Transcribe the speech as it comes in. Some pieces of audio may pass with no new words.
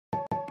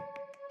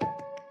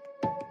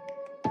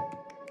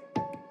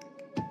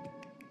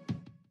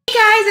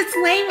guys, it's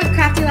Lane with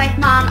Crafty Life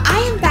Mom. I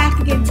am back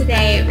again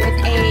today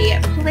with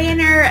a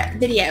planner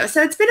video.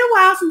 So it's been a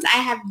while since I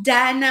have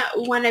done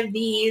one of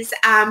these,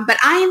 but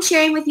I am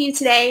sharing with you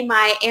today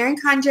my Erin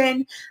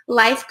Condren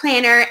Life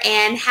Planner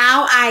and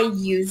how I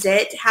use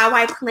it, how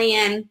I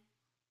plan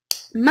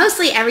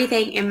mostly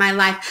everything in my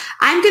life.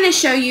 I'm going to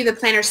show you the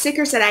planner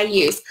stickers that I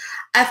use.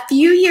 A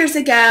few years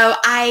ago,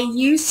 I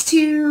used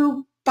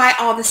to buy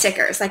all the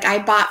stickers. Like I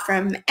bought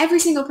from every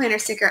single planner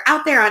sticker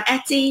out there on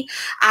Etsy.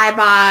 I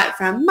bought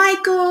from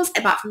Michael's.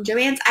 I bought from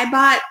Joann's. I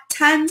bought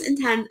tons and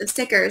tons of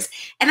stickers.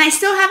 And I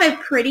still have a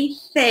pretty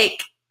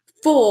thick,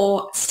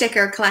 full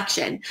sticker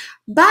collection,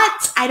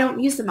 but I don't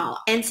use them all.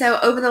 And so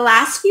over the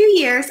last few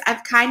years,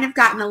 I've kind of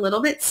gotten a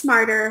little bit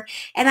smarter,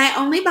 and I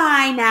only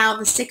buy now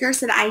the stickers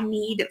that I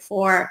need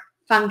for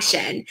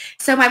function.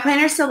 So my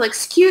planner still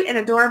looks cute and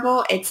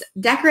adorable. It's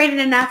decorated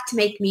enough to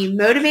make me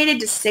motivated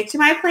to stick to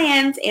my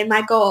plans and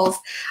my goals,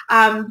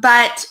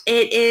 but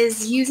it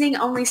is using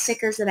only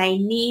stickers that I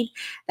need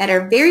that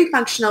are very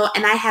functional,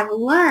 and I have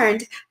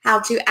learned how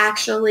to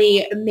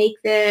actually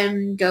make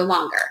them go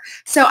longer.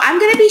 So I'm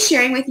going to be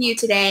sharing with you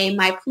today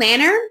my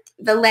planner,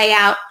 the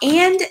layout,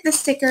 and the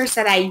stickers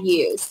that I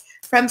use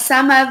from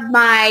some of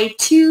my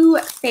two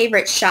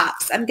favorite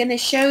shops. I'm going to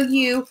show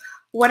you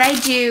what I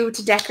do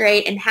to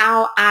decorate and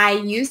how I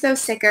use those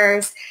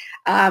stickers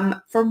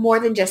for more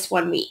than just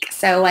 1 week.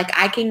 So like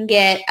I can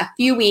get a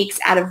few weeks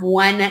out of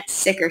one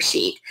sticker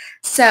sheet.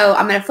 So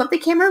I'm going to flip the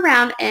camera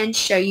around and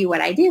show you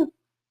what I do.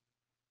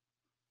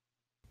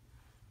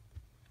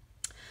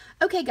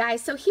 Okay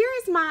guys, so here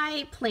is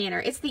my planner.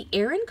 It's the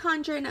Erin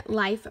Condren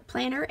Life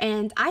Planner,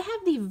 and I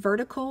have the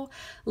vertical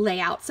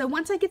layout. So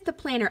once I get the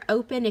planner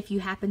open, if you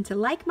happen to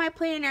like my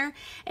planner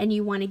and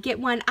you want to get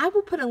one, I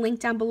will put a link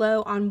down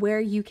below on where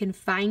you can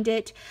find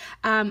it.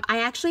 I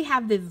actually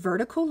have the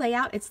vertical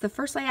layout. It's the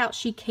first layout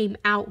she came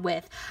out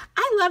with.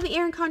 I love the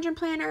Erin Condren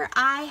Planner.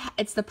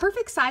 It's the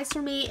perfect size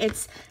for me.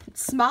 It's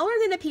smaller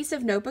than a piece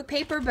of notebook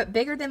paper, but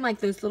bigger than like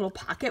those little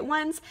pocket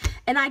ones,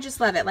 and I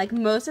just love it. Like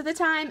most of the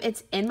time,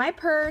 it's in my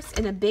purse,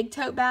 in a big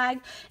tote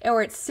bag,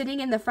 or it's sitting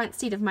in the front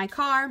seat of my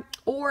car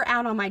or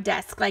out on my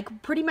desk,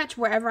 like pretty much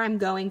wherever I'm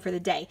going for the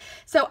day.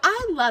 So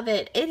I love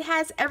it. It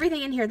has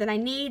everything in here that I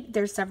need.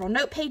 There's several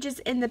note pages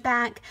in the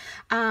back.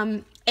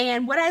 And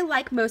what I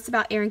like most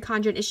about Erin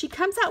Condren is she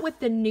comes out with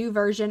the new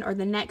version or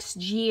the next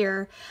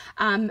year,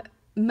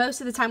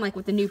 most of the time, like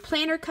with the new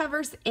planner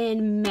covers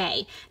in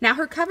May. Now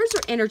her covers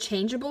are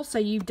interchangeable, so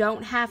you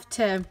don't have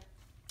to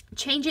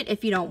change it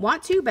if you don't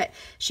want to, but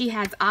she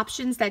has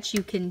options that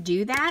you can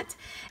do that.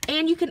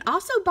 And you can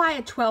also buy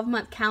a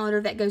 12-month calendar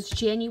that goes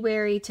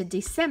January to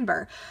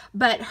December,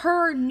 but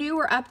her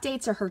newer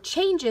updates or her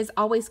changes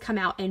always come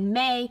out in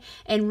May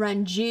and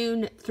run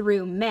June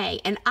through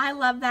May. And I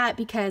love that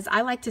because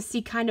I like to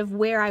see kind of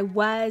where I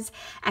was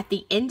at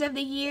the end of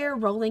the year,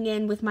 rolling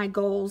in with my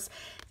goals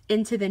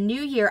into the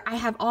new year. I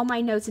have all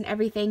my notes and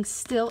everything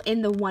still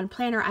in the one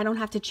planner. I don't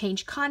have to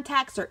change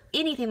contacts or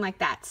anything like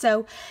that.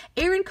 So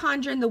Erin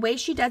Condren, the way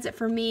she does it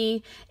for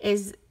me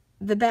is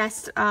the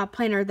best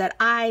planner that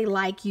I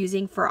like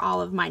using for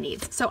all of my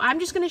needs. So I'm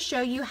just going to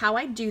show you how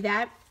I do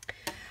that.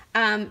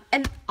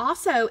 And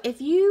also,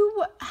 if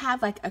you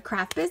have like a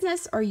craft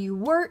business or you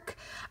work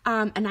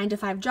a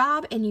 9-to-5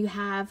 job and you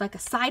have like a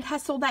side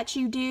hustle that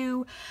you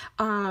do,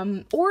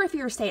 or if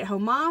you're a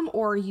stay-at-home mom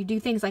or you do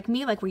things like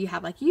me, like where you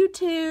have like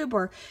YouTube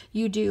or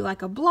you do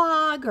like a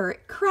blog or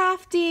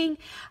crafting,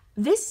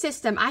 this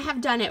system, I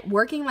have done it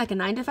working like a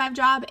 9-to-5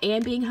 job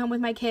and being home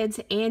with my kids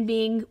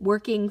and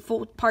working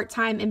full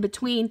part-time in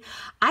between.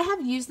 I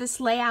have used this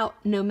layout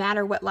no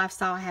matter what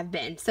lifestyle I have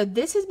been. So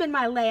this has been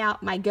my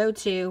layout, my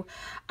go-to.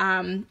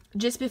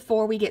 Just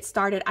before we get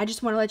started, I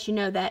just want to let you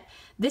know that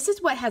this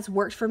is what has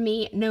worked for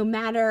me no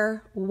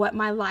matter what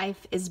my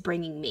life is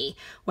bringing me.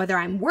 Whether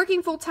I'm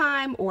working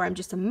full-time or I'm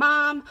just a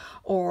mom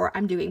or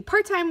I'm doing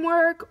part-time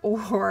work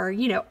or,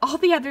 you know, all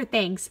the other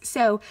things.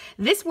 So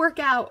this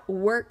workout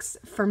works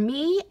for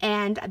me,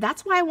 and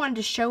that's why I wanted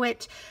to show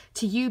it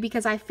to you,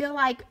 because I feel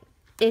like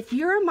if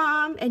you're a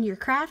mom and you're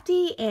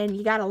crafty and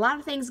you got a lot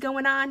of things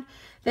going on,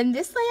 then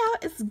this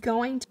layout is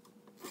going to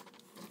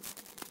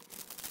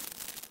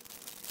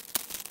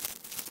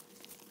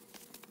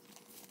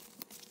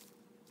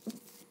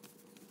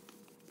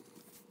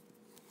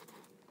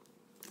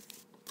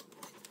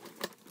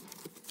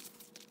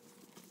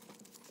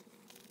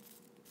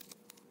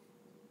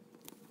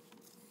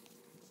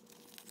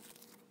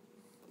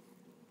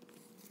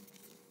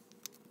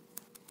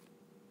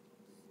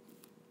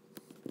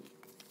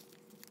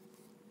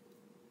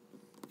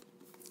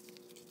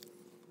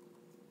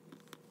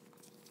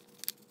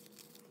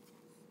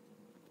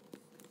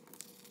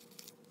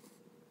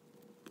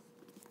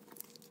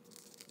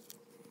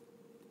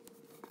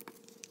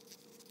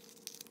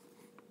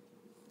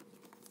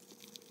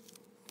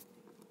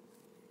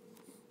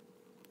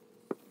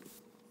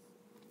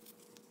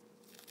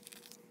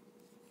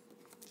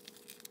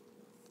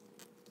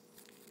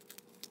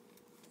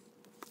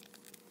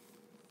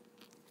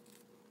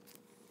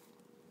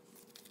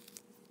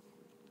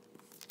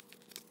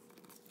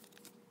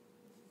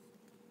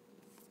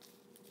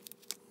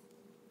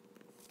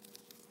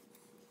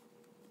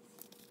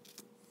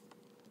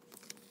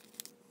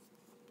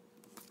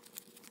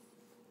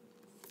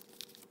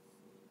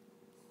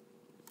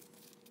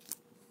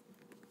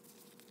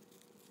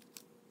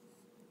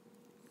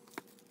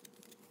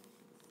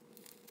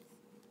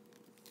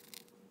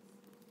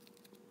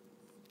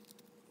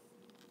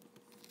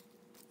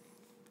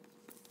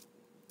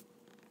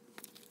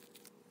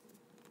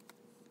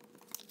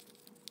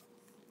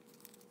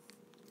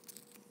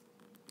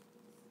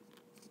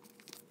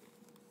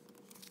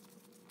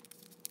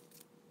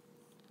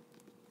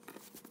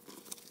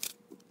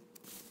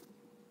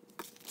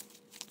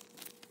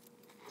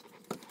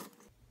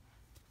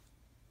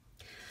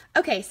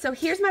Okay, so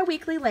here's my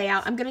weekly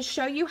layout. I'm gonna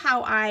show you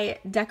how I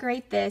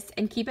decorate this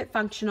and keep it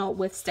functional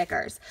with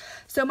stickers.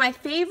 So my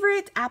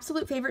favorite,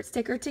 absolute favorite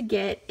sticker to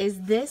get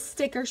is this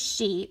sticker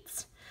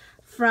sheet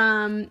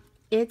from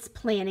It's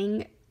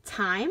Planning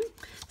Time.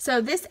 So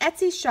this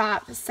Etsy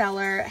shop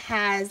seller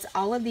has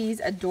all of these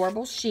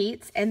adorable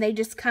sheets, and they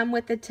just come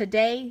with the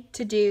today,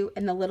 to do,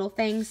 and the little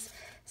things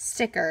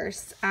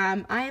stickers.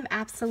 I am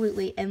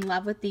absolutely in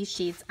love with these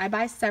sheets. I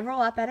buy several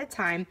up at a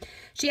time.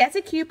 She has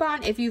a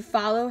coupon. If you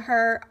follow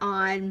her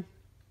on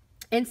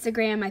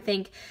Instagram, I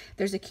think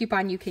there's a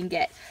coupon you can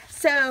get.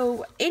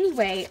 So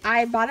anyway,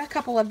 I bought a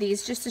couple of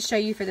these just to show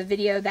you for the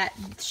video that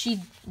she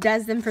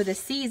does them for the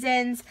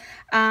seasons.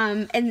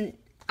 And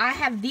I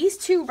have these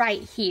two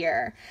right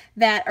here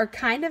that are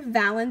kind of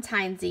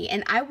Valentine's-y,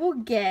 and I will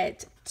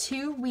get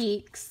 2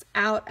 weeks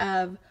out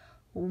of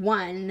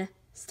one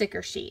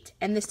sticker sheet.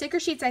 And the sticker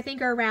sheets I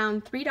think are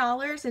around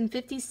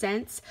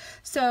 $3.50.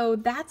 So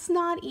that's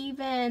not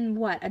even,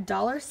 what,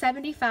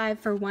 $1.75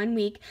 for 1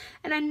 week.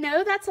 And I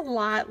know that's a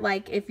lot,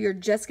 like if you're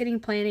just getting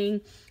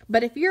planning,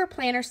 but if you're a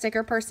planner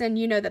sticker person,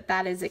 you know that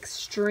that is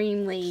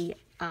extremely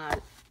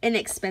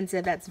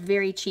inexpensive. That's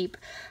very cheap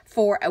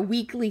for a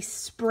weekly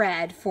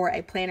spread for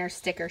a planner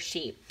sticker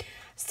sheet.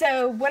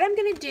 So what I'm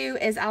going to do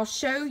is I'll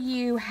show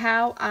you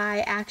how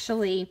I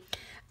actually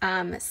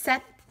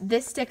set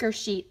this sticker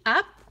sheet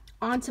up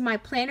onto my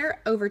planner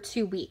over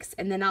 2 weeks,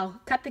 and then I'll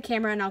cut the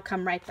camera and I'll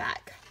come right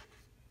back.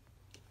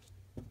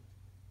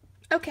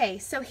 Okay,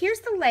 so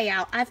here's the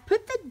layout. I've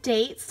put the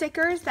date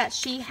stickers that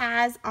she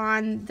has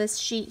on this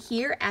sheet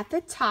here at the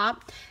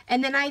top,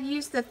 and then I've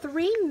used the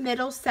 3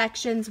 middle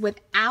sections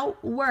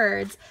without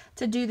words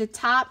to do the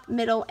top,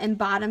 middle, and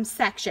bottom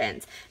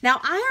sections. Now,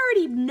 I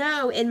already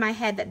know in my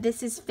head that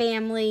this is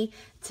family,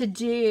 to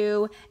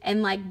do,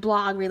 and like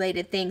blog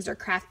related things, or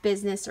craft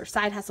business, or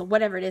side hustle,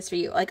 whatever it is for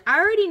you. Like, I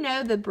already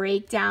know the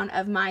breakdown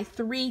of my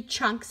 3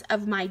 chunks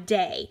of my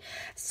day.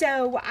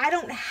 So I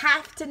don't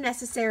have to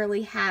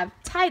necessarily have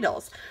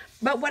titles.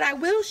 But what I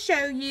will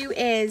show you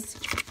is,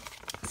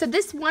 so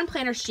this one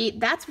planner sheet,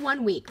 that's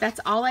 1 week.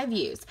 That's all I've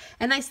used.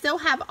 And I still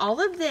have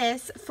all of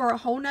this for a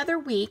whole nother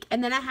week.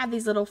 And then I have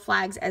these little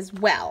flags as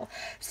well.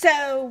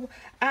 So,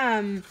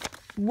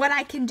 what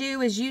I can do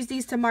is use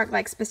these to mark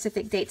like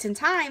specific dates and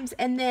times,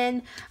 and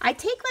then I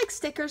take like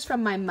stickers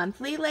from my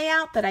monthly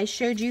layout that I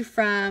showed you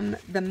from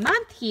the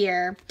month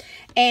here,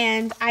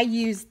 and I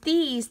use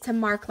these to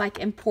mark like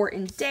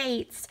important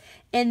dates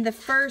in the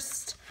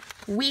first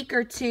week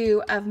or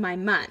 2 of my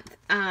month,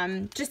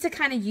 just to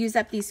kind of use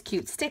up these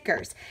cute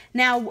stickers.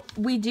 Now,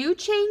 we do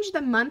change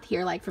the month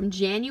here, like from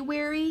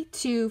January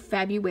to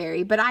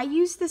February, but I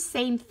use the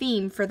same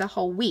theme for the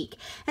whole week.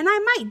 And I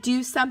might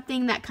do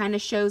something that kind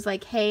of shows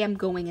like, hey, I'm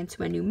going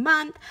into a new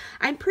month.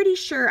 I'm pretty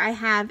sure I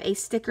have a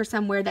sticker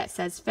somewhere that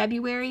says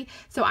February,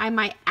 so I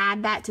might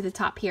add that to the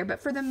top here.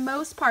 But for the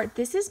most part,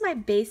 this is my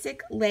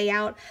basic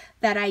layout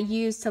that I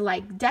use to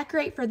like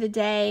decorate for the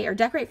day or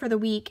decorate for the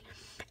week,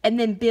 and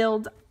then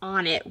build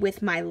on it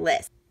with my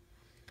list.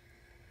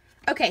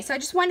 Okay, so I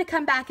just wanted to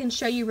come back and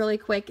show you really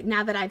quick,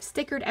 now that I've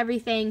stickered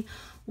everything,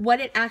 what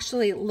it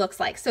actually looks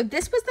like. So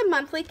this was the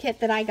monthly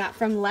kit that I got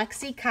from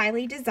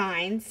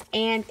lexiekyleedesigns,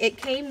 and it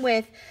came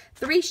with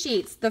 3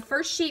 sheets. The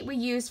first sheet we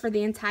used for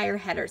the entire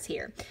headers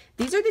here.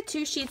 These are the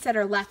 2 sheets that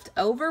are left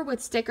over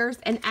with stickers,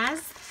 and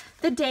as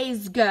the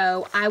days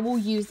go, I will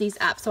use these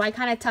up. So I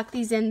kind of tuck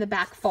these in the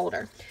back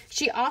folder.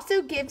 She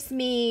also gives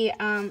me,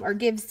 or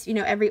gives, you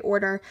know, every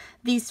order,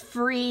 these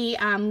free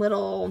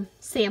little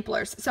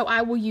samplers. So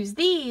I will use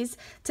these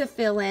to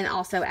fill in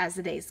also as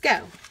the days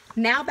go.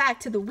 Now back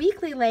to the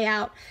weekly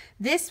layout.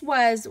 This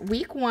was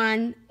week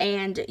 1,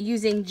 and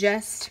using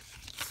just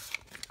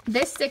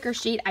this sticker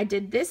sheet I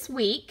did this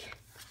week.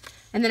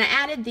 And then I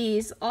added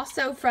these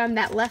also from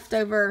that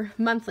leftover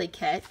monthly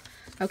kit.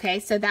 Okay,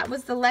 so that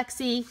was the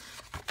Lexie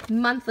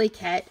monthly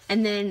kit,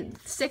 and then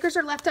stickers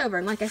are left over,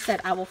 and like I said,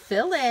 I will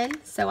fill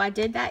in. So I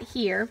did that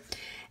here,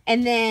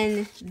 and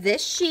then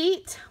this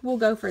sheet will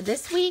go for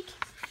this week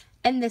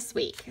and this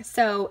week.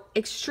 So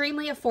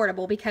extremely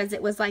affordable, because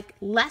it was like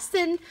less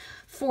than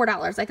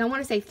 $4, like I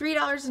want to say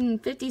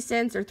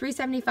 $3.50 or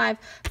 $3.75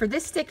 for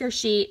this sticker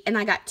sheet, and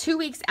I got 2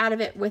 weeks out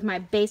of it with my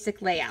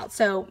basic layout.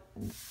 So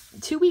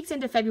 2 weeks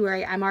into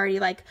February, I'm already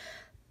like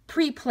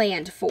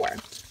pre-planned for.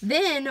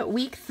 Then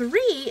week 3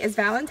 is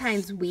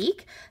Valentine's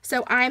week,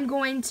 so I'm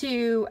going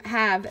to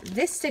have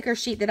this sticker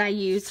sheet that I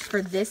use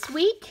for this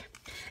week.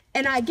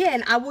 And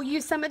again, I will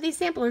use some of these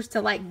samplers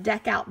to like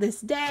deck out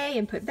this day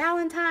and put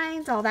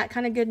Valentine's, all that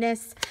kind of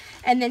goodness.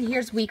 And then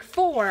here's week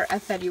 4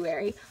 of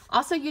February,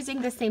 also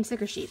using the same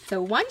sticker sheet.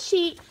 So 1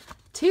 sheet,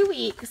 2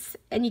 weeks,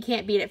 and you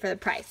can't beat it for the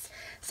price.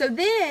 So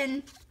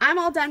then I'm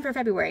all done for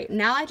February.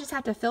 Now I just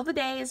have to fill the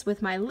days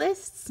with my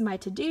lists, my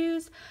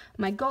to-dos,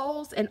 my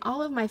goals, and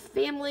all of my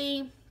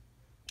family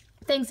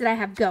things that I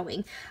have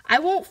going. I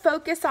won't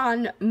focus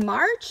on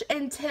March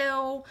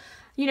until,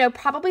 you know,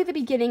 probably the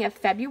beginning of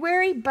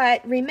February.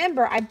 But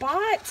remember, I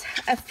bought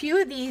a few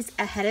of these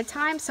ahead of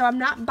time, so I'm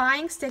not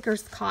buying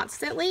stickers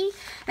constantly,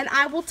 and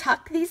I will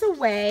tuck these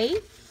away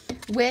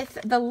with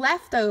the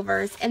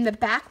leftovers in the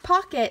back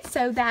pocket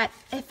so that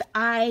if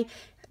I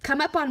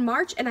come up on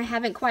March and I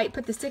haven't quite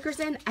put the stickers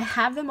in, I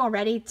have them all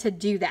ready to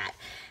do that.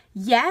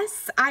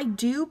 Yes, I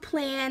do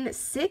plan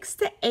 6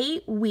 to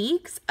 8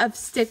 weeks of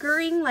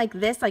stickering like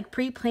this, like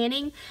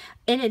pre-planning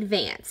in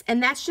advance.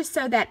 And that's just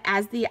so that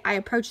as I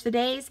approach the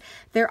days,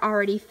 they're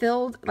already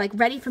filled, like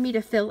ready for me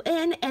to fill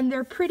in, and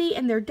they're pretty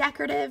and they're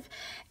decorative.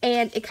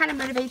 And it kind of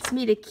motivates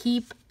me to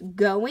keep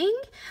going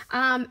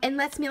and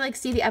lets me like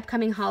see the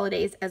upcoming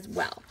holidays as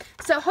well.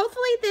 So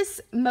hopefully this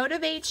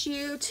motivates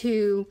you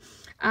to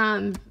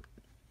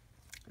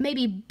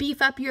maybe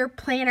beef up your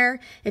planner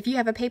if you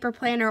have a paper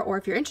planner, or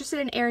if you're interested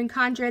in Erin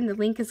Condren, the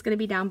link is going to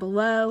be down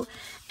below.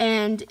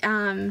 And,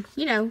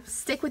 you know,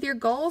 stick with your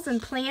goals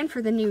and plan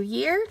for the new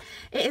year.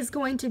 It is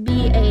going to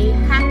be a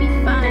happy,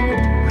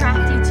 fun,